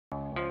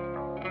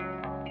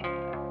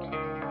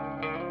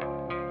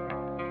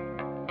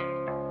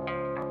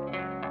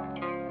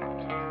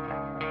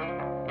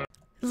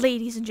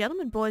Ladies and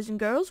gentlemen, boys and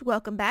girls,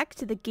 welcome back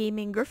to the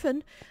Gaming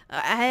Gryphon.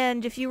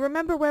 And if you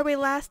remember where we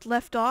last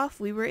left off,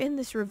 we were in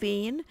this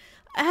ravine,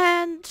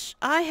 and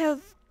I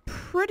have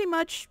pretty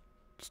much...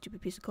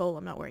 Stupid piece of coal,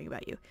 I'm not worrying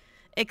about you.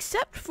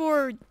 Except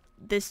for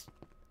this...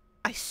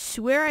 I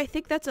swear I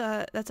think that's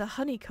a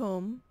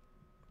honeycomb.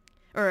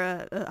 Or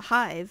a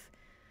hive.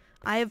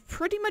 I have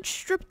pretty much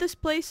stripped this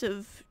place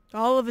of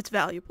all of its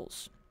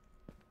valuables.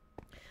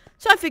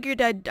 So I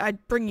figured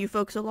I'd bring you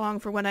folks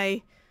along for when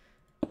I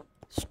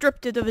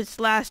stripped it of its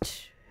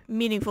last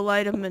meaningful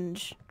item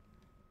and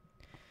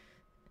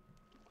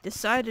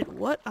decided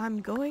what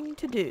I'm going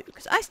to do.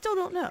 Because I still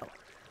don't know.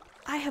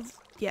 I have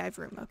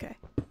room, okay.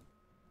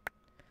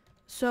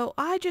 So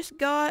I just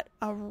got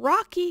a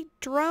rocky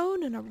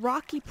drone and a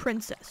rocky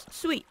princess.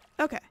 Sweet,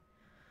 okay.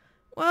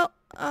 Well,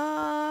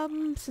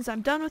 since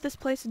I'm done with this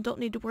place and don't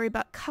need to worry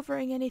about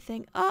covering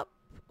anything up,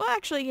 well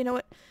actually, you know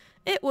what,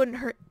 it wouldn't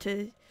hurt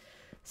to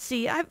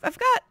see. I've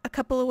got a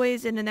couple of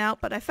ways in and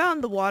out, but I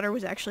found the water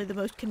was actually the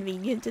most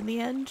convenient in the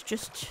end,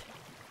 just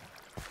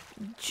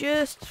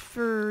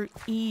for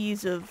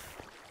ease of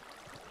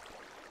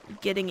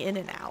getting in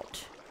and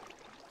out.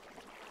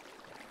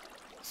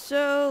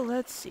 So,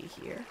 let's see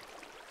here.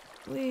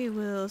 We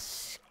will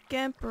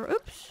scamper,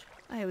 oops,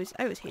 I always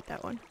hate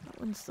that one. That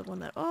one's the one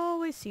that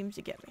always seems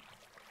to get me.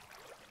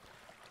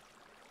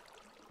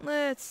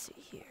 Let's see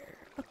here.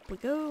 Up we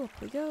go,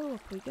 up we go,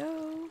 up we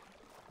go.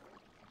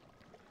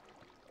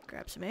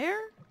 Grab some air.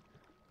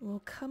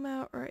 We'll come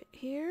out right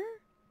here.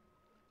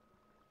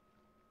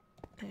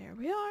 There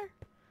we are.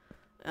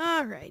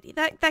 Alrighty,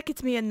 that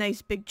gets me a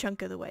nice big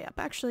chunk of the way up.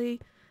 Actually,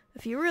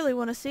 if you really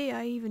want to see,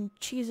 I even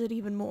cheese it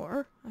even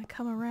more. I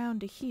come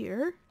around to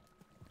here.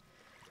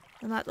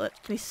 And that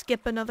lets me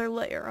skip another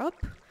layer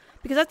up.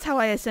 Because that's how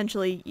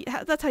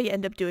that's how you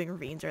end up doing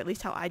ravines, or at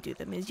least how I do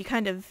them, is you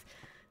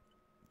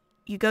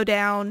go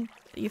down,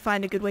 you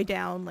find a good way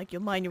down, like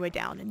you'll mine your way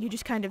down, and you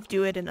just kind of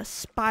do it in a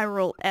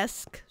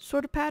spiral-esque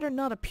sort of pattern,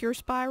 not a pure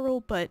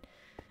spiral, but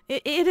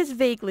it is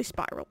vaguely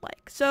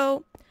spiral-like.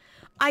 So,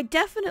 I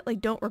definitely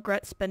don't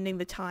regret spending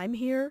the time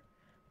here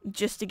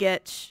just to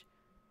get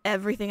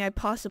everything I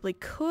possibly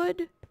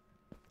could.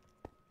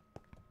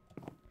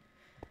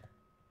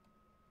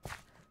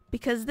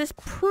 Because this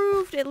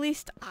proved, at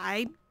least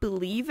I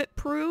believe it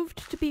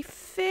proved, to be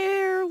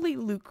fairly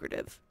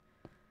lucrative.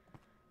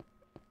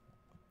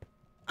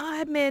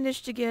 I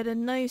managed to get a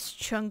nice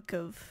chunk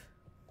of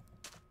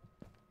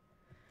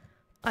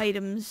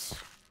items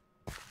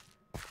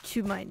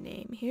to my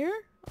name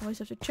here. Always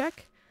have to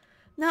check.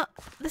 Now,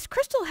 this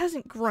crystal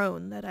hasn't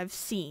grown that I've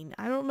seen.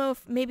 I don't know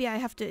if maybe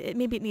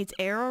maybe it needs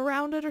air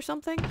around it or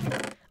something.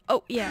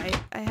 Oh, yeah,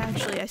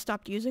 I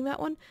stopped using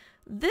that one.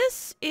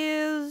 This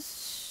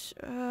is...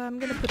 I'm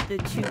gonna put the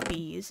two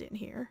B's in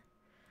here.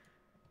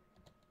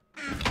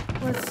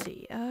 Let's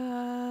see.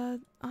 Iron,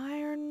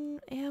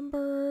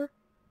 amber...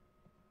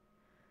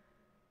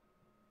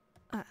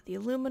 the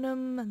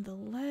aluminum and the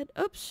lead.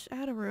 Oops,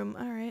 out of room.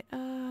 Alright,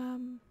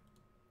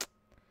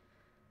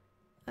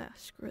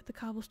 screw it. The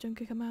cobblestone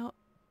could come out.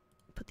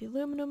 Put the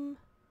aluminum.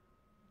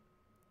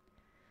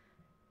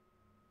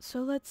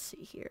 So let's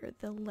see here.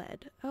 The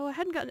lead. Oh, I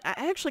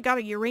actually got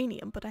a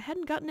uranium, but I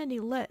hadn't gotten any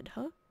lead,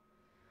 huh?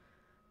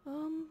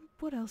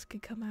 What else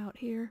could come out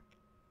here?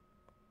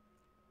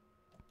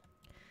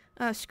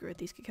 Screw it.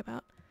 These could come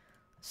out.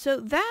 So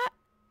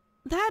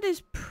that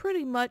is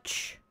pretty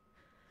much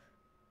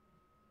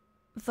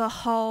the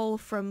haul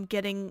from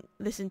getting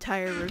this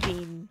entire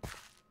ravine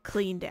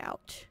cleaned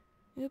out.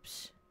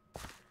 Oops.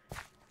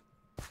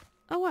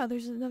 Oh wow,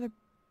 there's another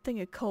thing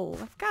of coal.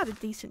 I've got a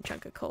decent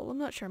chunk of coal. I'm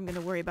not sure I'm going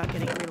to worry about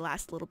getting every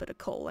last little bit of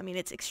coal. I mean,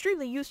 it's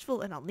extremely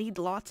useful and I'll need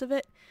lots of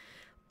it,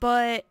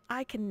 but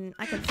I can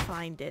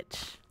find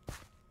it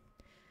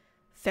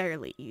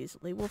fairly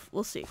easily.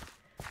 We'll see.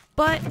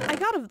 But I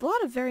got a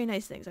lot of very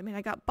nice things. I mean,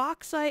 I got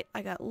bauxite,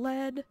 I got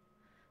lead.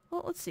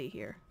 Well, let's see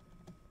here.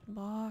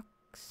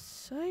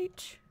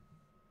 Bauxite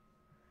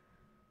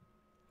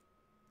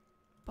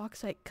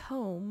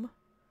comb.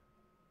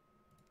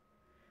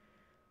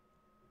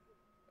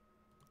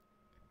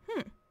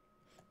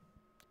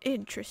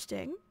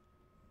 Interesting.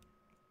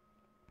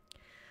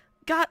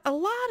 Got a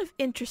lot of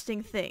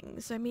interesting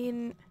things. I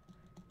mean,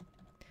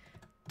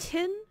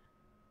 tin?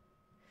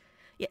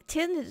 Yeah,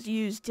 tin is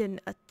used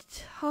in a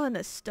ton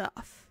of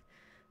stuff.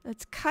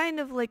 It's kind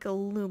of like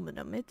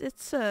aluminum.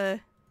 It's a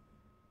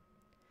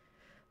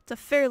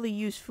fairly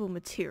useful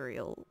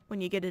material when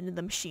you get into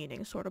the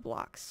machining sort of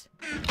blocks.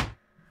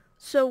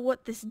 So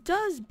what this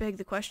does beg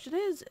the question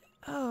is,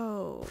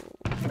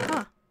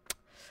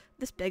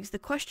 this begs the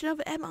question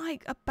of, am I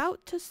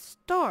about to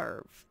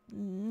starve?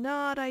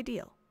 Not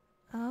ideal.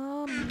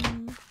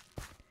 Alright,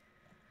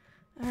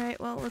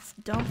 well, let's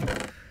dump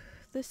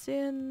this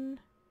in,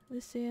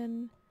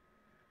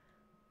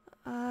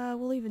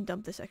 we'll even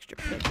dump this extra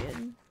pick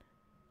in.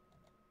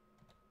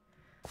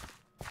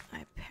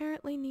 I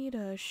apparently need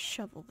a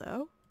shovel,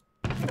 though.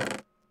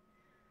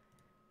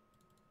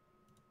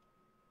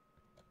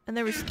 And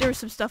there was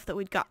some stuff that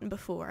we'd gotten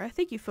before. I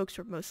think you folks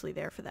were mostly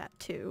there for that,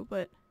 too,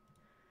 but...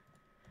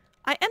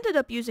 I ended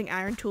up using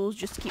iron tools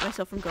just to keep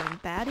myself from going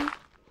batty.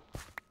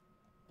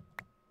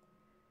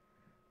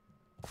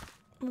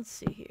 Let's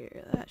see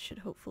here. That should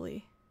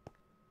hopefully...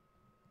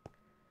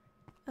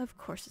 Of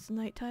course it's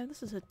nighttime.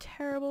 This is a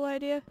terrible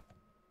idea.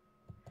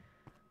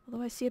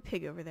 Although I see a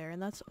pig over there,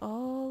 and that's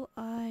all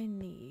I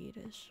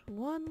need is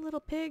one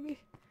little pig.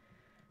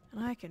 And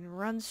I can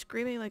run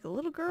screaming like a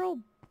little girl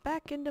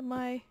back into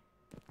my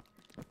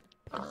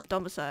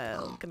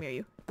domicile. Come here,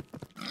 you.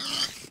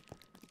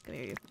 Come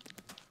here, you.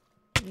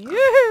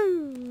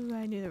 Yoo-hoo!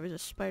 I knew there was a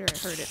spider. I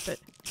heard it, but...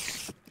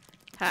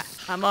 Ha!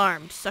 I'm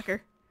armed,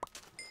 sucker.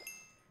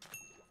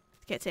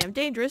 Can't say I'm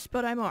dangerous,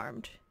 but I'm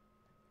armed.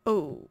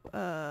 Oh,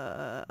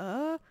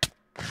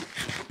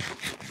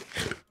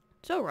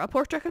 So, raw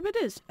pork chocolate it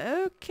is.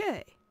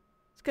 Okay.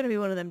 It's gonna be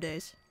one of them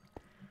days.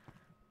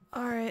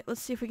 Alright,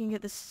 let's see if we can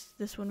get this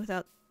one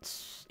without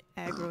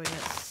aggroing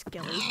that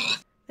skelly.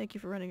 Thank you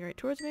for running right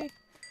towards me.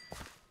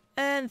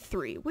 And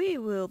 3. We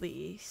will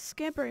be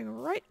scampering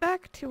right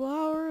back to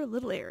our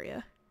little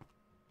area.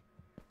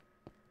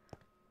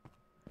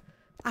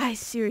 I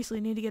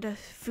seriously need to get a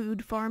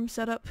food farm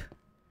set up.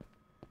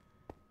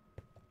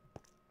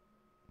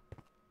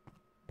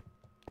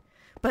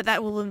 But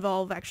that will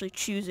involve actually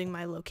choosing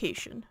my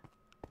location.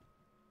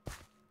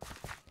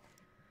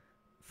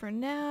 For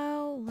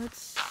now,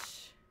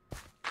 let's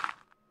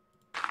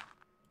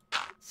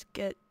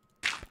get...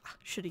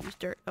 should have used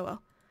dirt. Oh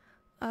well.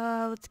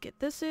 Let's get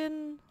this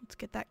in. Let's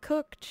get that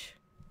cooked.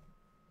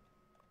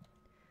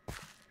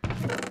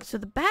 So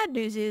the bad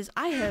news is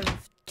I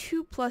have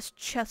 2+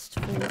 chests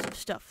full of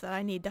stuff that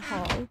I need to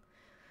haul.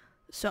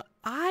 So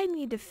I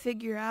need to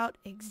figure out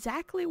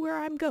exactly where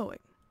I'm going.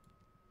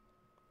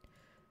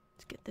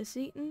 Let's get this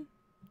eaten.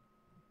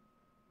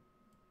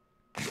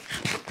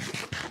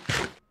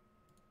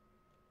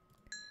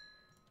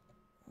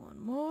 One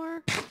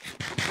more.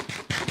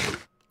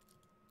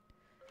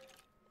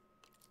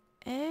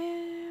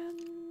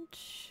 And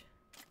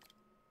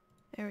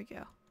there we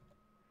go.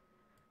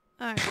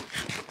 Alright.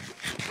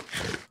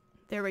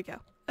 There we go.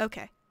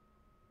 Okay.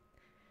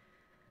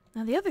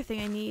 Now the other thing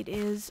I need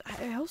is,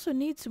 I also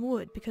need some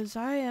wood because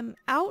I am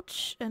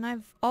out and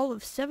I've all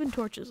of 7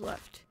 torches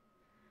left.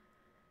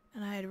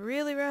 And I'd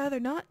really rather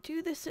not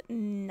do this at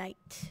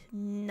night.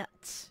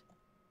 Nuts.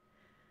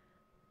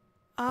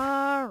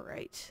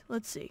 Alright,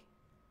 let's see.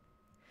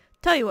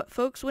 Tell you what,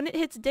 folks, when it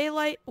hits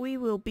daylight, we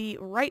will be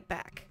right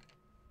back.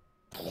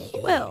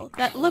 Well,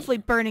 that lovely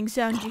burning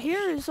sound you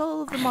hear is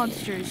all of the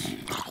monsters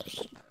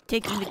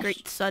taking the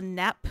great sun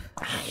nap.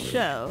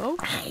 So...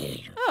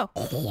 Oh.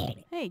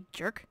 Hey,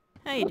 jerk.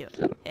 How you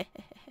doing?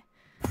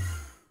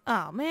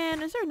 Oh,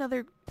 man, is there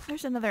another...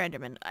 There's another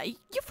Enderman.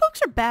 You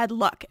folks are bad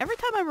luck. Every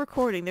time I'm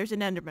recording, there's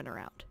an Enderman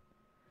around.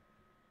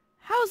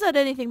 How is that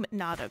anything but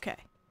not okay?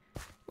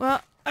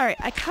 Well, alright,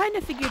 I kind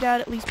of figured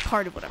out at least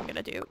part of what I'm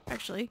gonna do,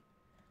 actually.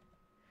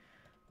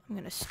 I'm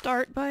gonna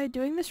start by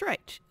doing this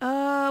right.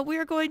 We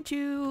are going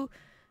to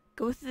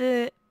go with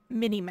the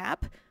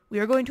mini-map. We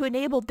are going to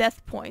enable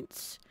death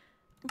points.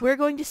 We're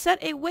going to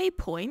set a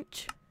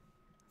waypoint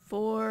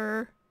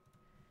for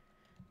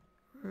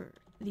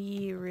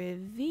the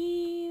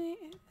ravine.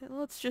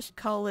 Let's just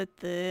call it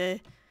the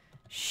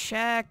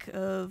Shack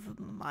of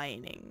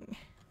Mining.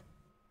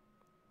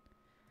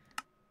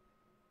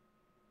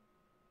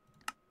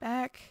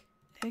 Back,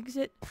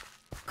 exit.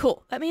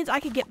 Cool. That means I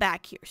can get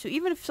back here. So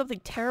even if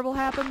something terrible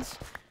happens,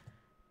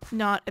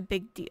 not a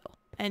big deal.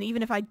 And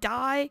even if I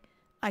die,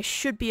 I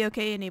should be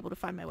okay and able to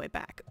find my way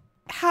back.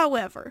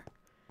 However,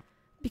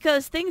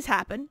 because things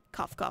happen,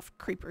 cough cough,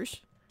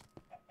 creepers,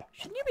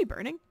 shouldn't you be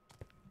burning?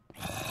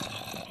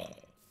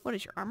 What,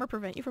 does your armor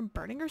prevent you from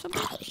burning or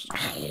something?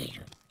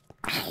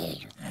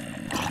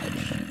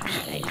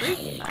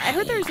 Angry? I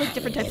heard there's like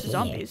different types of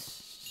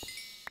zombies.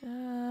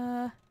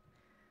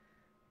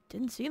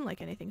 Didn't seem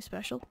like anything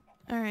special.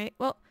 Alright,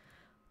 well,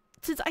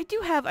 since I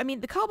do have, I mean,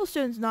 the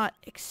cobblestone's not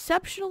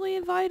exceptionally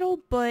vital,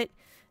 but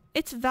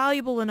it's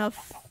valuable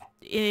enough,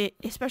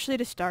 especially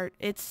to start.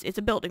 It's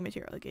a building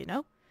material, you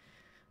know?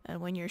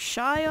 And when you're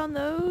shy on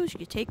those,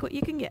 you take what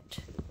you can get.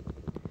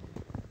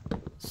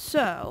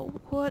 So,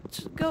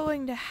 what's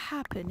going to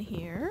happen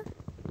here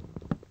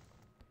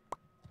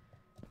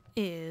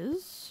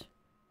is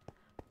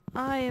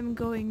I am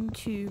going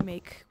to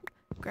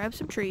grab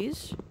some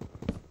trees,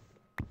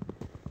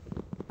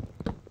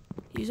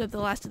 use up the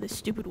last of this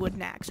stupid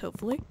wooden axe,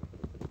 hopefully.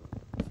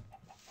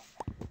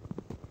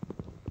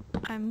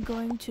 I'm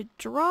going to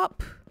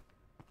drop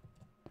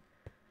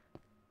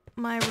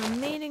my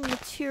remaining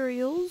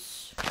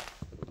materials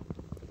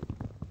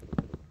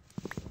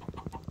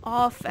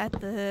off at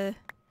the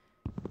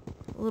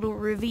little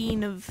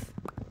ravine of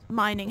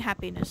mining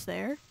happiness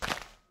there.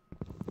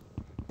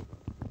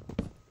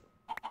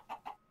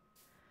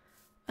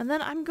 And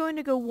then I'm going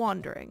to go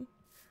wandering.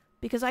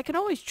 Because I can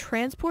always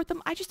transport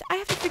them. I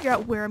have to figure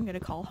out where I'm going to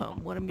call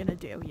home. What I'm going to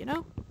do, you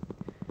know?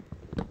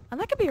 And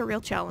that could be a real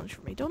challenge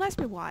for me. Don't ask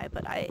me why,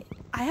 but I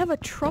have a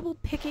trouble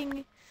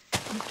picking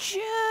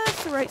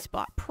just the right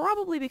spot.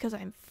 Probably because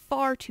I'm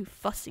far too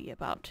fussy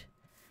about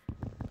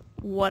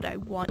what I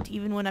want,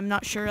 even when I'm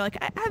not sure. Like,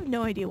 I have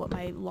no idea what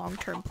my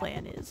long-term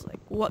plan is. Like,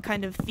 what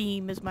kind of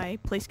theme is my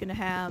place gonna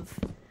have?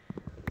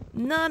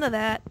 None of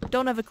that.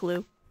 Don't have a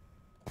clue.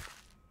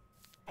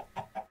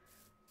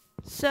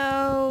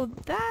 So,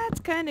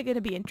 that's kind of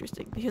gonna be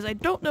interesting, because I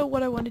don't know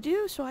what I want to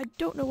do, so I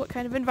don't know what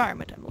kind of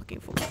environment I'm looking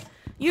for.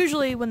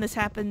 Usually when this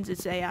happens,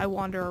 it's I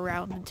wander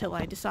around until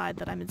I decide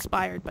that I'm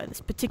inspired by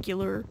this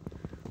particular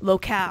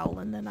locale,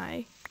 and then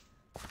I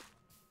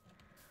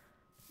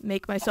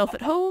make myself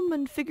at home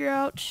and figure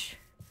out...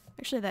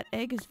 Actually, that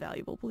egg is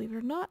valuable, believe it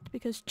or not,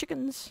 because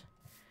chickens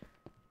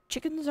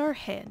are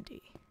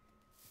handy.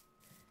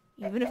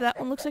 Even if that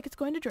one looks like it's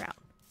going to drown.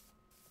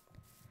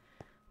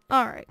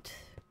 Alright.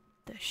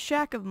 The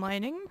shack of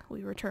mining,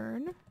 we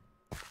return.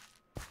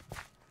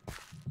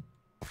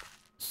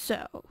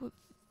 So, what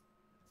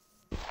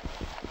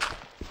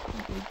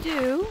we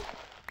do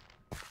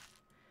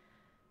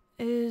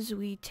is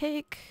we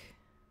take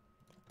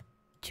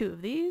 2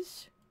 of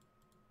these,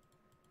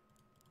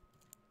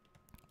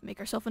 make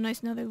ourselves a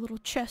nice another little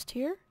chest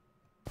here,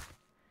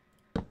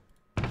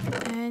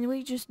 and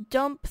we just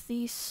dump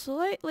the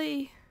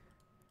slightly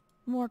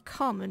more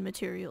common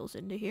materials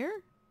into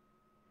here.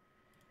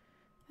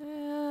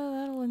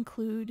 That'll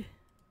include...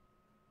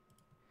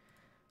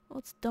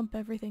 Let's dump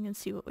everything and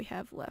see what we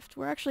have left.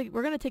 We're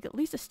gonna take at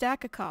least a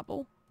stack of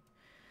cobble.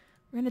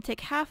 We're gonna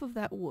take half of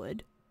that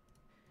wood.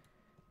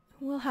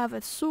 We'll have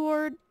a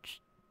sword.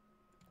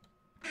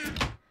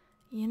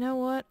 You know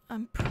what?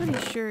 I'm pretty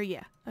sure,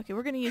 yeah. Okay,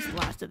 we're gonna use the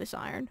last of this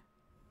iron.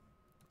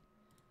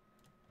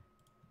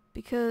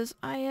 Because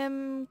I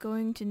am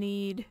going to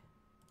need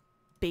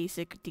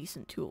basic,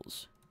 decent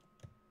tools.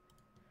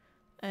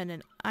 And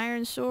an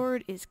iron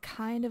sword is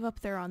kind of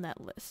up there on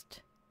that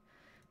list.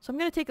 So I'm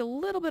going to take a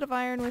little bit of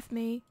iron with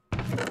me.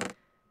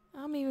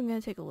 I'm even going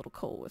to take a little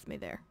coal with me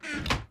there.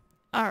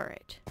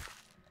 Alright.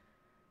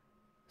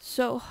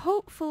 So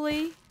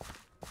hopefully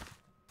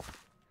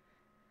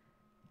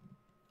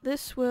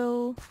this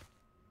will...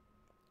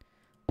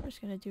 I'm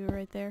just going to do it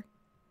right there.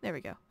 There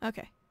we go.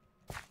 Okay.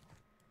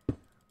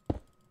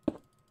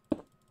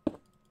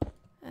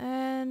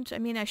 And, I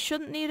mean, I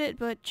shouldn't need it,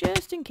 but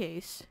just in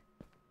case...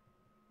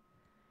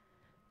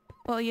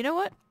 Well, you know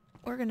what?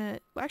 We're gonna...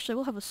 Actually,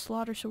 we'll have a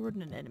slaughter sword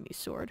and an enemy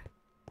sword.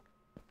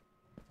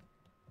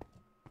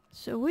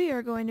 So we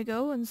are going to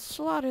go and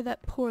slaughter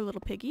that poor little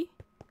piggy.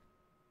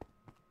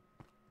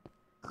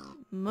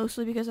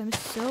 Mostly because I'm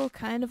still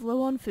kind of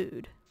low on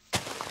food.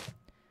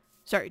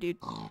 Sorry, dude.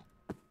 Come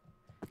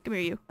here,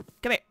 you.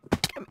 Come here.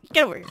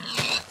 Get over here.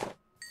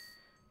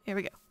 Here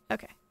we go.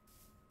 Okay.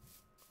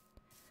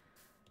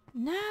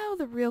 Now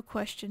the real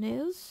question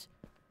is...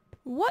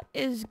 What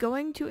is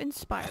going to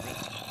inspire me?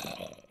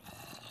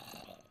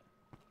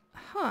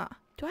 Huh.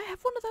 Do I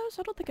have one of those?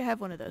 I don't think I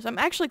have one of those. I'm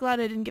actually glad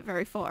I didn't get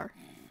very far.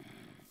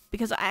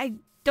 Because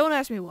don't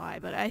ask me why,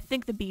 but I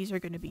think the bees are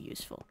going to be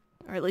useful.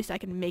 Or at least I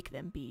can make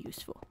them be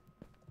useful.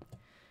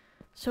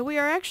 So we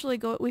are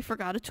actually we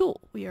forgot a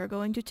tool. We are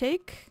going to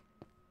take...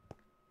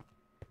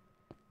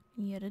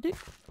 And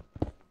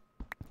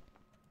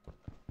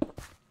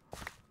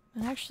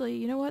actually,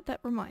 you know what?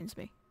 That reminds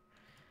me.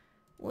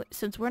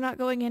 Since we're not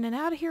going in and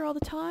out of here all the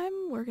time,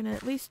 we're going to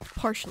at least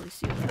partially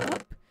seal that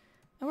up.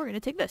 And we're going to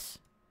take this.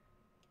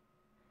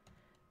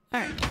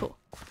 Alright, cool.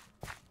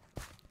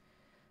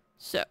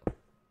 So,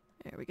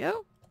 there we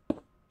go.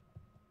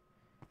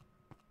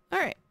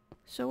 Alright,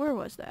 so where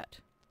was that?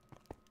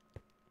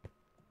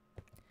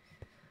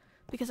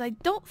 Because I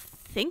don't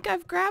think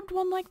I've grabbed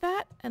one like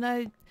that, and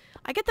I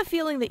get the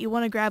feeling that you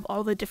want to grab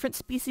all the different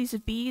species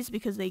of bees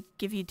because they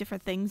give you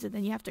different things and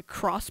then you have to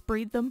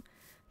crossbreed them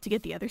to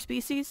get the other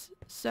species.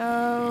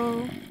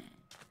 So,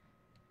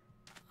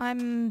 I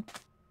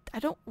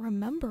don't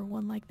remember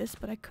one like this,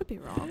 but I could be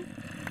wrong.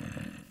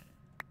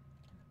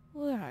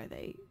 What are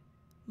they?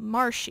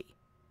 Marshy.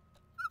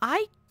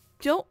 I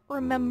don't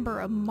remember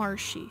a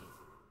marshy.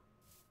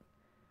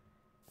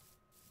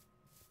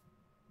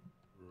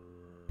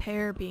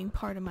 Pear being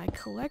part of my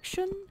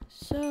collection,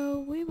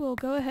 so we will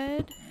go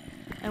ahead.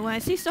 And when I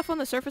see stuff on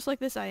the surface like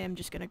this, I am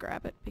just gonna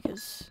grab it,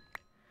 because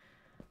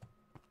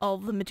all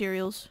of the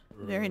materials,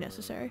 very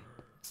necessary.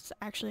 This is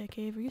actually a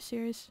cave, are you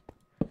serious?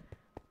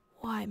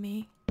 Why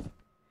me?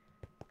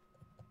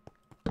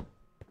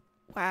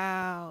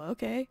 Wow,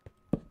 okay.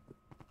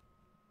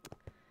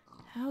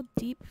 How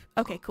deep?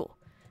 Okay, cool.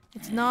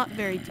 It's not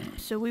very deep,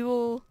 so we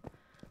will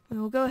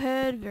go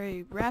ahead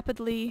very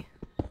rapidly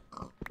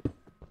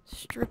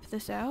strip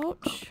this out.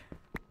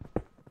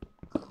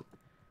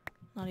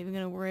 Not even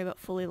gonna worry about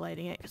fully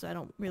lighting it because I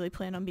don't really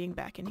plan on being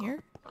back in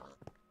here.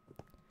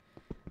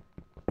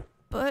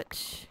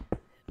 But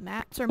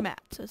mats are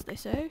mats, as they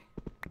say.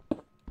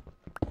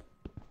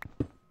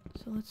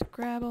 So let's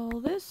grab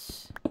all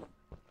this.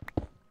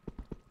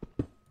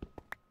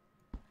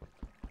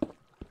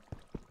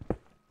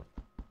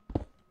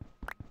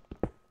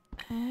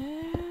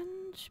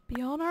 And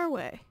be on our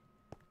way.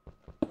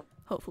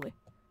 Hopefully.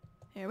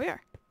 Here we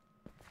are.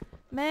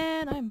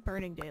 Man, I'm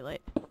burning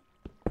daylight.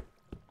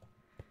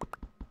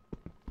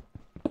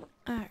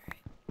 Alright.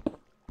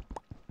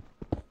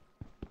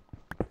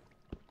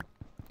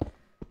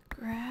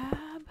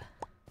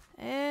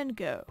 and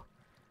go.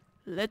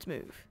 Let's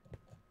move.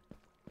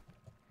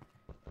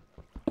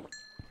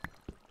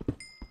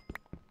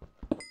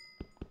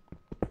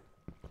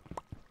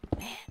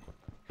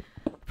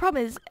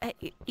 Problem is,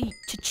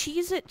 to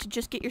cheese it, to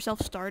just get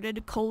yourself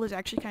started, coal is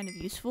actually kind of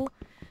useful.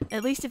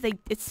 At least if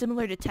it's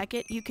similar to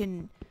Tekkit, you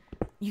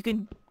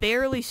can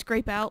barely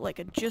scrape out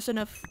like just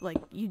enough, like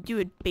you do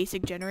a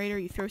basic generator,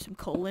 you throw some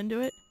coal into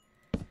it,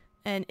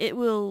 and it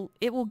will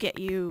get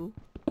you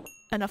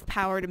enough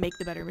power to make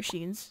the better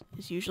machines,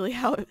 is usually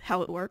how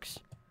it works.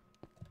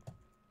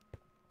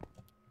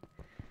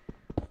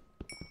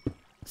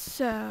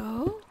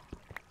 So...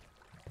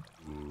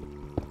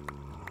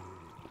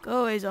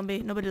 Go away, zombie.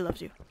 Nobody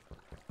loves you.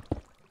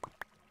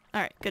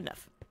 Alright, good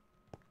enough.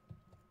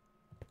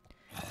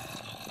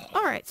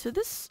 Alright, so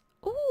this...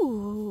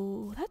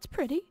 Ooh, that's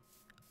pretty.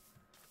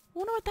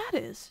 Wonder what that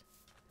is.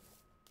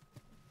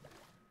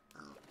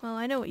 Well,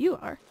 I know what you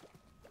are.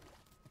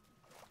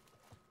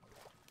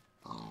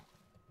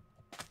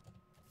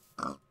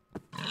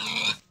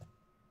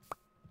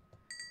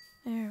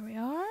 There we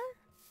are.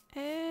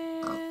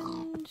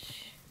 And...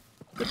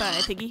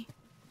 Goodbye, piggy.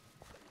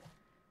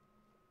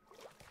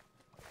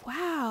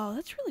 Wow,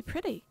 that's really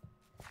pretty.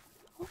 I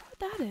wonder what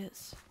that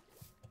is.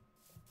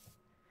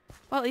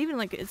 Well, even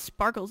like it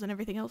sparkles and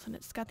everything else, and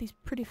it's got these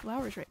pretty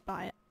flowers right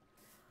by it.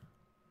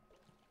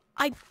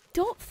 I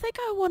don't think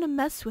I want to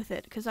mess with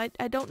it, because I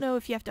don't know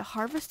if you have to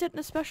harvest it in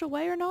a special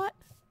way or not.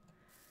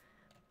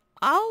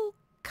 I'll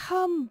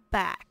come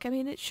back. I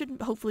mean, it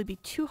shouldn't hopefully be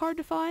too hard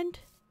to find.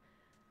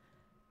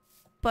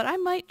 But I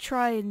might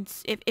try and...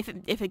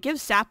 If it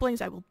gives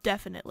saplings, I will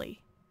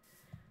definitely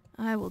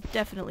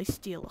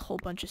steal a whole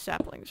bunch of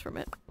saplings from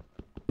it.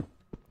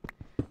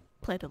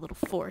 Plant a little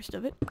forest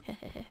of it.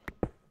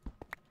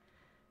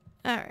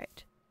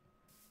 Alright.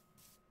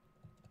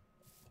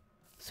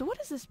 So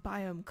what is this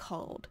biome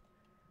called?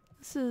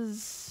 This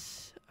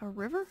is... a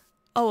river?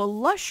 Oh, a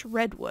lush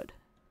redwood.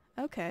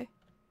 Okay.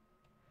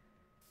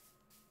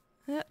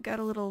 Yeah, got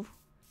a little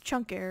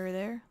chunk error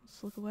there.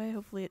 Let's look away.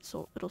 Hopefully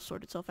it'll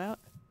sort itself out.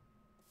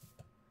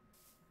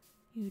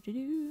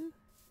 You-do-do.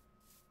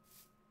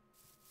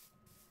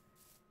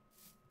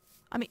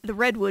 I mean, the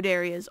redwood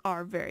areas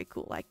are very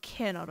cool. I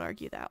cannot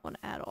argue that one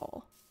at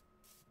all.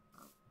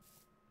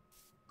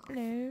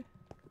 Hello.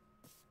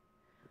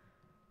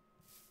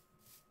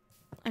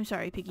 I'm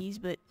sorry, piggies,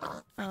 but,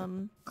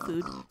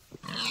 food.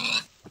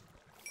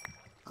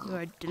 You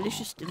are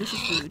delicious,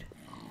 delicious food.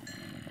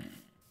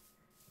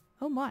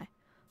 Oh my.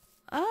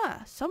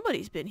 Ah,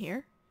 somebody's been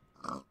here.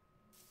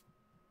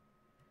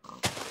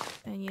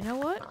 And you know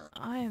what?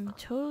 I am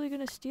totally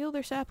gonna steal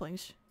their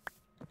saplings.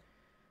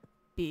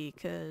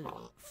 Because...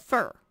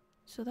 fur.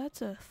 So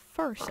that's a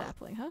fir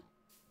sapling, huh?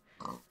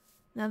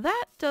 Now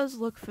that does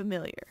look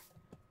familiar.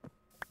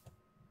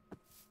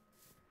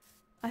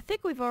 I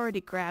think we've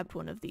already grabbed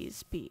one of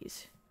these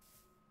bees.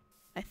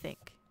 I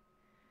think.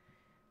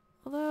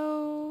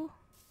 Although...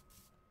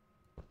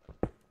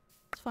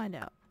 let's find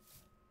out.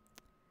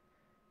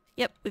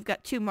 Yep, we've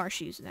got 2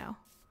 marshies now.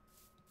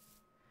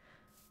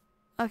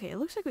 Okay, it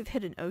looks like we've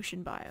hit an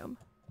ocean biome.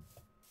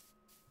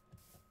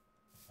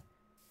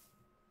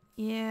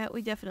 Yeah,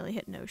 we definitely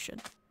hit an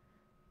ocean.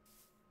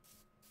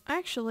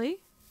 Actually,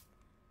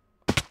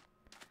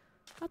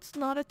 that's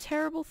not a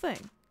terrible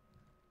thing.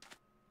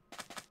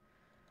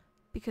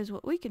 Because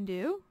what we can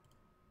do...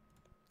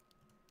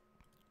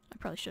 I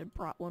probably should have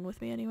brought one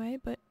with me anyway,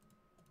 but...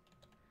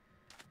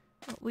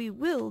 what we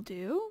will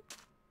do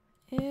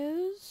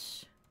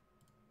is...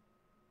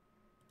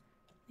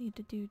 need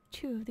to do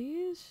 2 of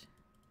these.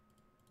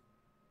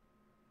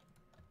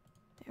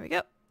 There we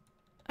go.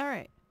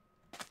 Alright.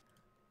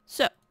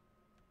 So,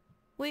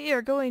 we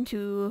are going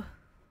to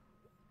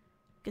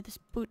get this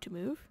boat to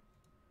move.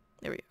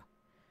 There we go.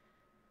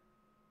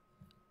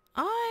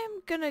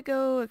 I'm gonna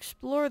go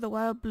explore the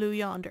wild blue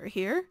yonder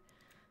here,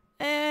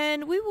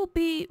 and we will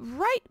be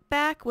right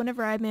back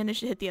whenever I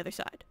manage to hit the other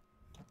side.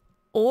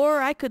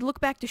 Or I could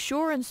look back to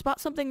shore and spot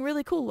something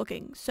really cool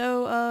looking.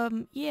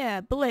 So,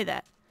 yeah, belay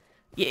that.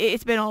 Yeah,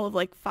 it's been all of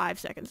like 5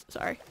 seconds,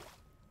 sorry.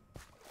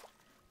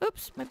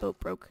 Oops, my boat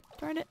broke.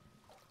 Darn it.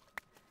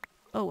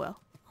 Oh well,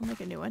 I'll make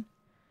a new one.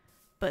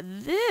 But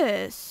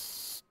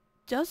this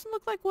doesn't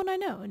look like one I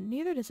know, and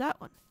neither does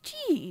that one.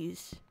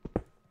 Jeez.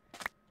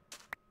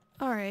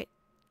 Alright.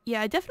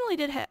 Yeah, I definitely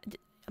did have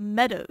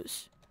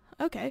meadows.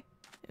 Okay.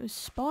 It was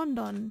spawned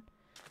on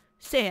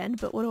sand,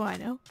 but what do I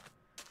know?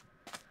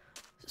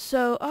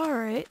 So,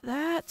 alright,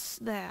 that's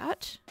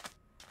that.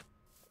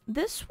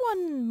 This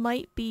one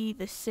might be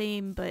the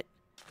same, but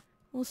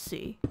we'll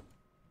see.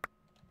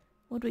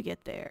 What do we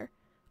get there?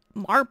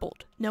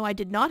 Marbled. No, I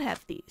did not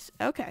have these.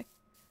 Okay.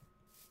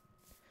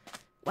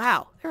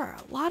 Wow, there are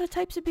a lot of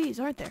types of bees,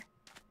 aren't there?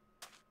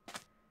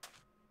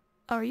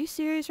 Oh, are you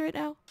serious right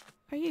now?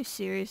 Are you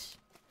serious?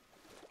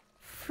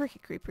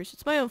 Freaking creepers.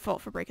 It's my own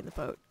fault for breaking the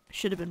boat. I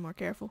should have been more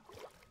careful.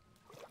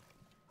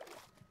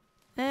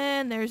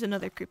 And there's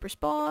another creeper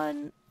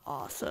spawn.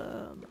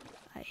 Awesome.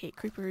 I hate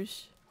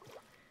creepers.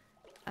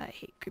 I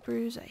hate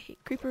creepers. I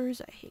hate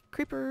creepers. I hate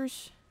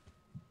creepers.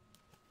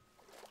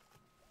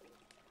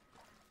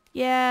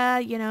 Yeah,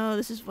 you know,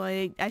 this is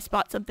why I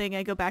spot something,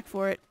 I go back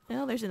for it.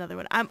 Well, there's another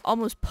one. I'm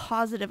almost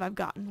positive I've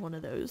gotten one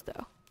of those,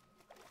 though.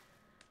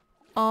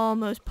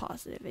 Almost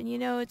positive. And you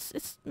know,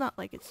 it's not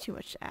like it's too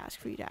much to ask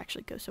for you to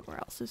actually go somewhere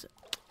else, is it?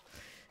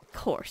 Of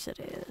course it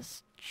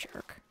is.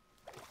 Jerk.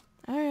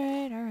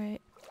 Alright,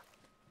 alright.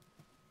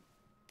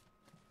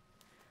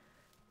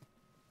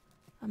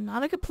 I'm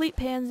not a complete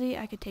pansy.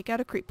 I could take out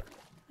a creeper.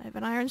 I have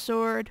an iron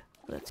sword.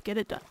 Let's get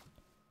it done.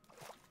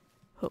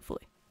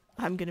 Hopefully.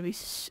 I'm gonna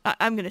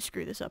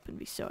screw this up and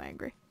be so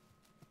angry.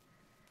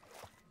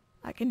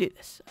 I can do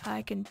this.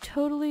 I can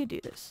totally do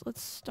this.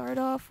 Let's start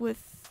off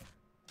with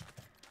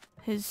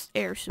his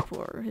air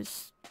support, or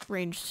his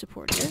ranged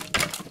support here.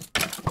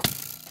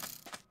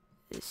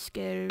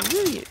 Screw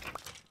you.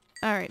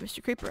 Alright,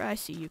 Mr. Creeper, I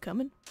see you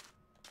coming.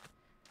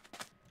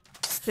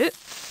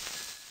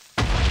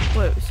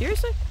 Whoa,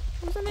 seriously?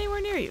 I wasn't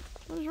anywhere near you.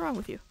 What is wrong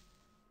with you?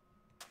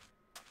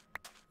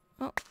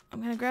 Well,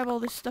 I'm gonna grab all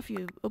this stuff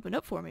you opened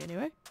up for me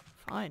anyway.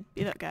 Fine,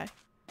 be that guy.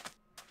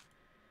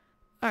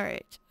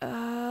 Alright,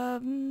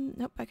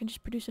 nope, I can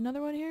just produce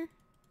another one here.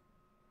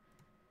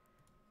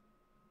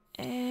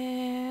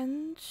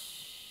 And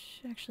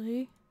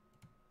actually,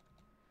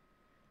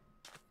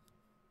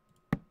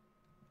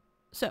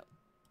 so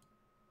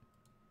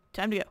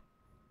time to go.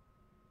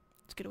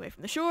 Let's get away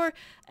from the shore,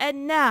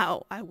 and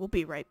now I will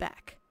be right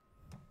back.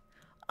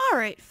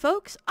 Alright,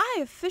 folks, I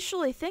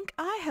officially think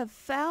I have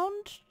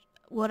found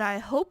what I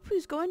hope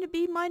is going to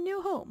be my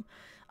new home.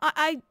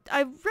 I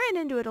ran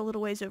into it a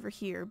little ways over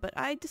here, but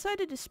I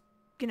decided to,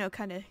 you know,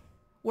 kind of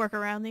work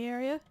around the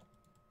area.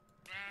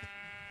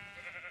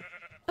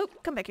 Oh,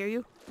 come back here,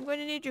 you. I'm going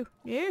to need you.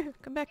 Yeah,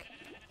 come back.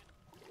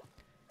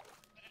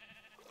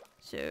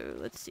 So,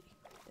 let's see.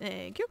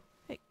 Thank you.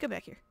 Hey, come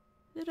back here.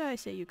 Did I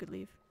say you could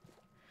leave?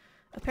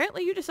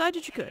 Apparently you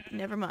decided you could.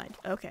 Never mind.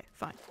 Okay,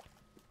 fine.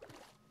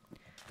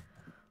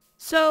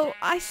 So,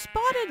 I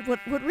spotted what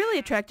really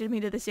attracted me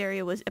to this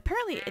area was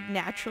apparently it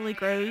naturally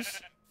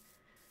grows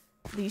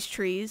these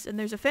trees, and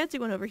there's a fancy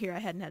one over here I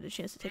hadn't had a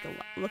chance to take a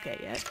look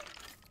at yet.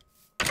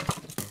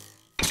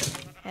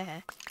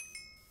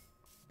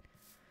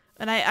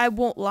 And I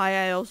won't lie,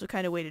 I also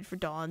kind of waited for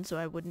dawn so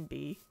I wouldn't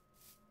be...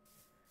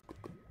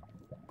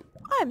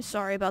 I'm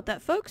sorry about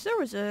that, folks. There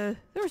was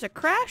a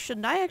crash,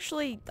 and I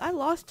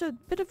lost a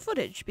bit of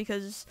footage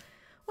because,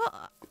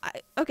 well,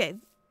 okay.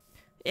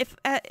 If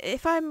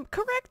I'm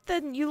correct,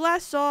 then you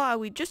last saw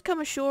we'd just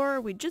come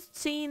ashore, we'd just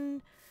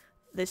seen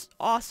this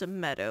awesome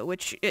meadow,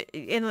 which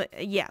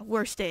yeah,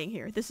 we're staying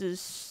here. This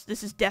is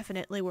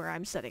definitely where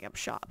I'm setting up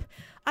shop.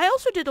 I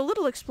also did a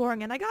little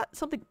exploring, and I got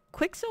something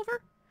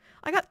Quicksilver.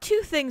 I got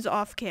two things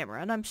off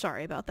camera, and I'm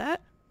sorry about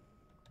that.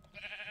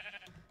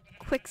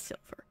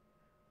 Quicksilver.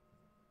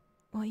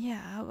 Well,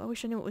 yeah, I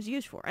wish I knew what it was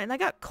used for. And I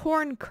got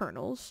corn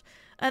kernels,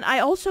 and I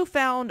also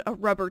found a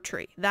rubber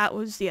tree. That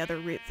was the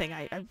other thing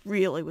I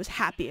really was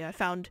happy. I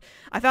found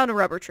a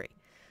rubber tree.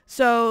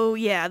 So,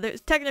 yeah,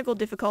 there's technical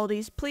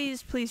difficulties.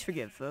 Please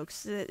forgive,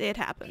 folks. It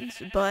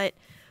happens. But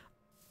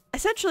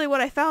essentially what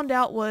I found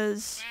out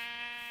was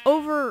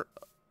over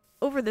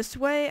this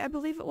way, I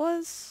believe it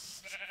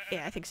was.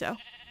 Yeah, I think so.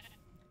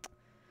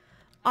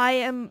 I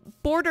am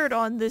bordered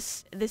on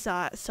this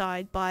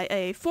side by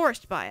a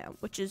forest biome,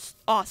 which is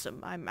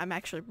awesome. I'm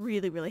actually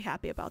really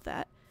happy about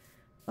that.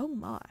 Oh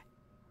my.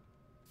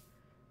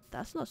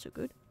 That's not so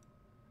good.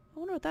 I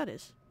wonder what that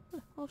is.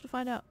 I'll have to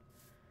find out.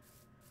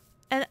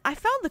 And I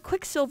found the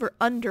Quicksilver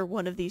under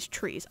one of these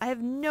trees. I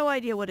have no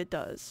idea what it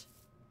does.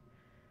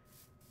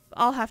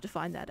 I'll have to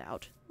find that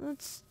out.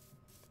 That's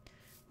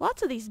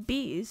lots of these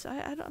bees.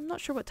 I'm not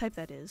sure what type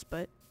that is,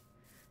 but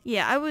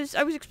yeah, I was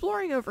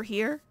exploring over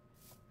here.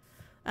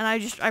 And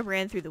I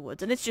ran through the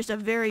woods, and it's just a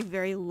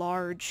very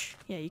large...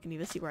 Yeah, you can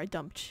even see where I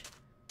dumped.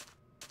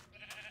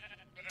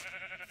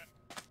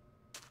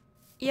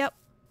 Yep.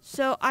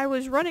 So I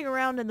was running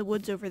around in the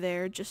woods over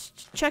there,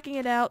 just checking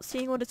it out,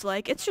 seeing what it's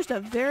like. It's just a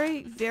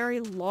very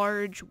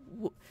large,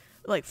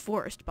 like,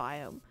 forest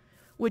biome,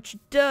 which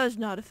does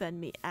not offend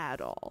me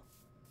at all.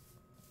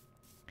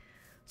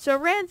 So I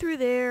ran through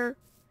there,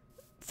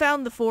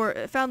 found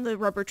the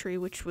rubber tree,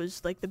 which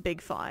was, like, the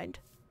big find.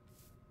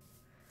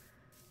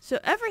 So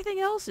everything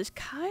else is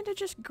kind of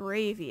just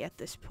gravy at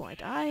this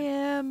point. I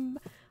am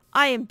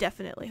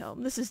definitely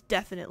home. This is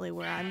definitely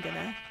where I'm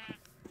gonna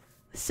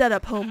set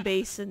up home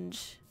base and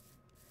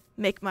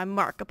make my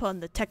mark upon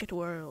the Tekkit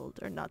world.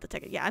 Or not the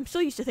Tekkit. Yeah, I'm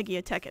still used to thinking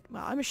of Tekkit.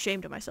 Wow, I'm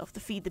ashamed of myself. The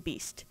Feed the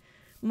Beast.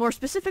 More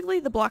specifically,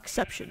 the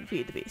Blockception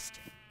Feed the Beast.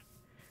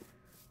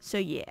 So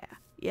yeah.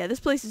 Yeah, this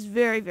place is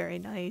very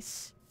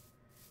nice.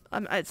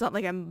 It's not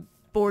like I'm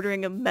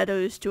bordering a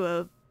meadows to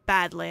a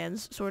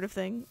badlands sort of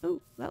thing.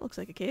 Oh, that looks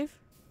like a cave.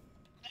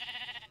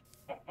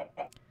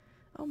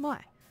 Oh my.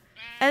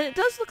 And it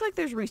does look like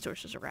there's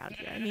resources around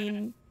here. I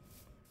mean,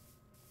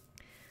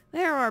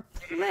 there are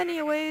plenty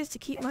of ways to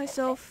keep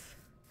myself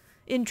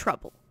in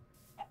trouble.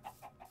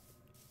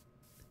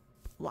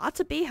 Lots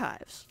of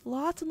beehives.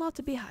 Lots and lots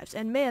of beehives.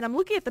 And man, I'm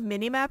looking at the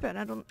mini-map,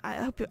 and I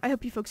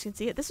hope you folks can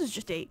see it. This is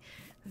just a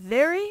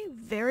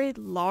very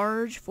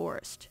large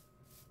forest.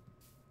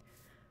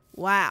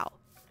 Wow.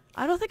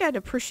 I don't think I'd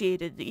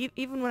appreciated it.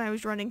 Even when I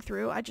was running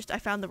through, I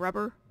found the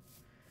rubber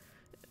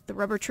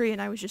tree,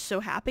 and I was just so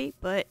happy.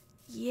 But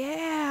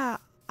yeah,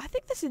 I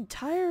think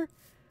the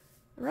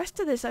rest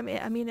of this, I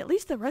mean, at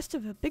least the rest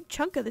of a big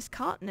chunk of this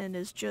continent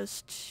is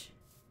just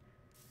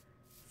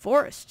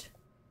forest,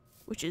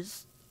 which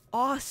is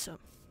awesome.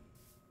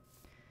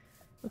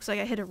 Looks like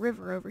I hit a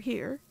river over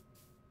here.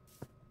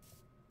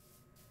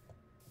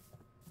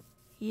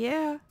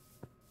 Yeah.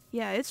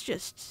 Yeah, it's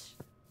just...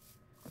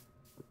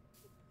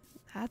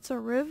 That's a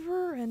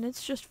river, and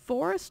it's just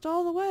forest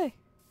all the way.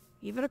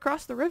 Even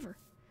across the river.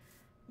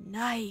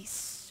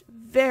 Nice.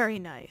 Very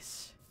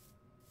nice.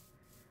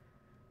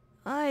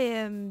 I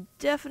am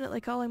definitely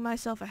calling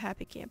myself a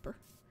happy camper.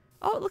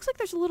 Oh, it looks like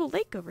there's a little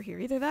lake over here.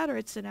 Either that or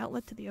it's an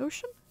outlet to the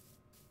ocean.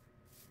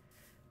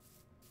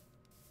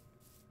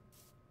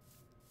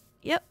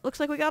 Yep, looks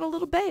like we got a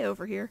little bay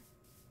over here.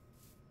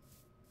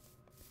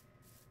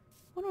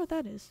 Wonder what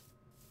that is.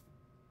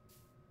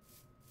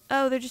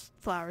 Oh, they're just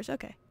flowers.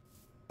 Okay.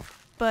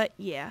 But,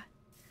 yeah.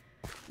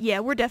 Yeah,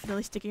 we're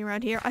definitely sticking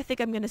around here. I think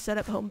I'm going to set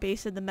up home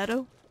base in the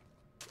meadow.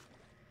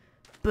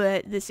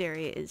 But this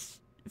area is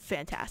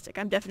fantastic.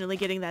 I'm definitely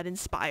getting that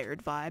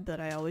inspired vibe that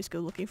I always go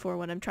looking for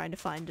when I'm trying to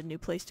find a new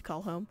place to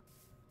call home.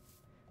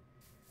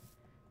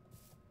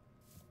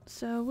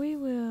 So we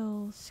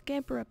will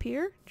scamper up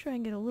here. Try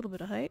and get a little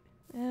bit of height.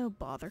 Oh,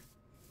 bother.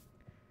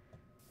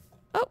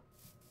 Oh!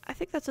 I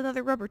think that's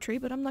another rubber tree,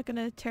 but I'm not going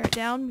to tear it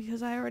down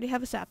because I already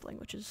have a sapling,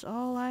 which is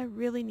all I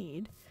really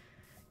need.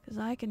 Because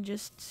I can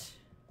just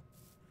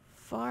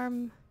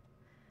farm,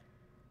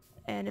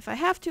 and if I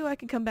have to, I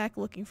can come back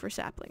looking for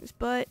saplings,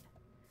 but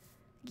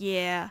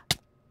yeah.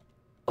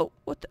 Oh,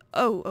 what the?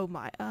 Oh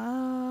my.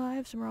 I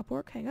have some raw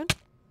pork. Hang on.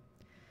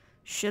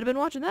 Should have been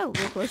watching that a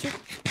little closer.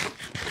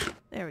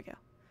 There we go.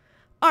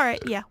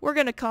 Alright, yeah, we're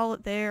going to call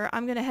it there.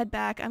 I'm going to head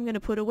back. I'm going to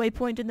put a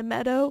waypoint in the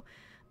meadow,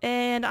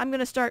 and I'm going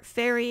to start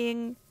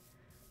ferrying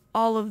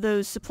all of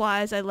those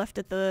supplies I left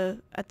at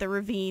the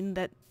ravine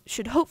that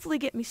should hopefully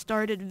get me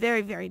started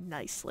very, very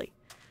nicely.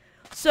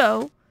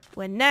 So,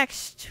 on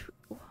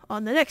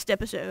the next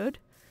episode,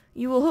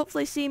 you will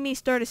hopefully see me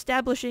start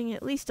establishing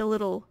at least a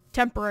little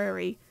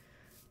temporary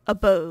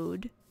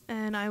abode,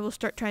 and I will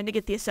start trying to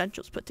get the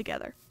essentials put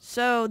together.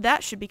 So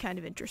that should be kind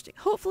of interesting.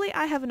 Hopefully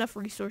I have enough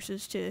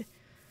resources to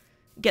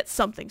get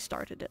something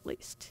started at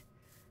least.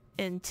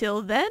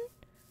 Until then,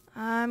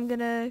 I'm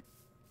gonna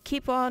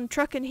keep on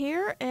trucking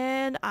here,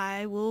 and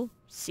I will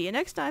see you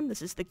next time.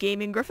 This is the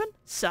Gaming Gryphon,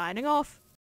 signing off.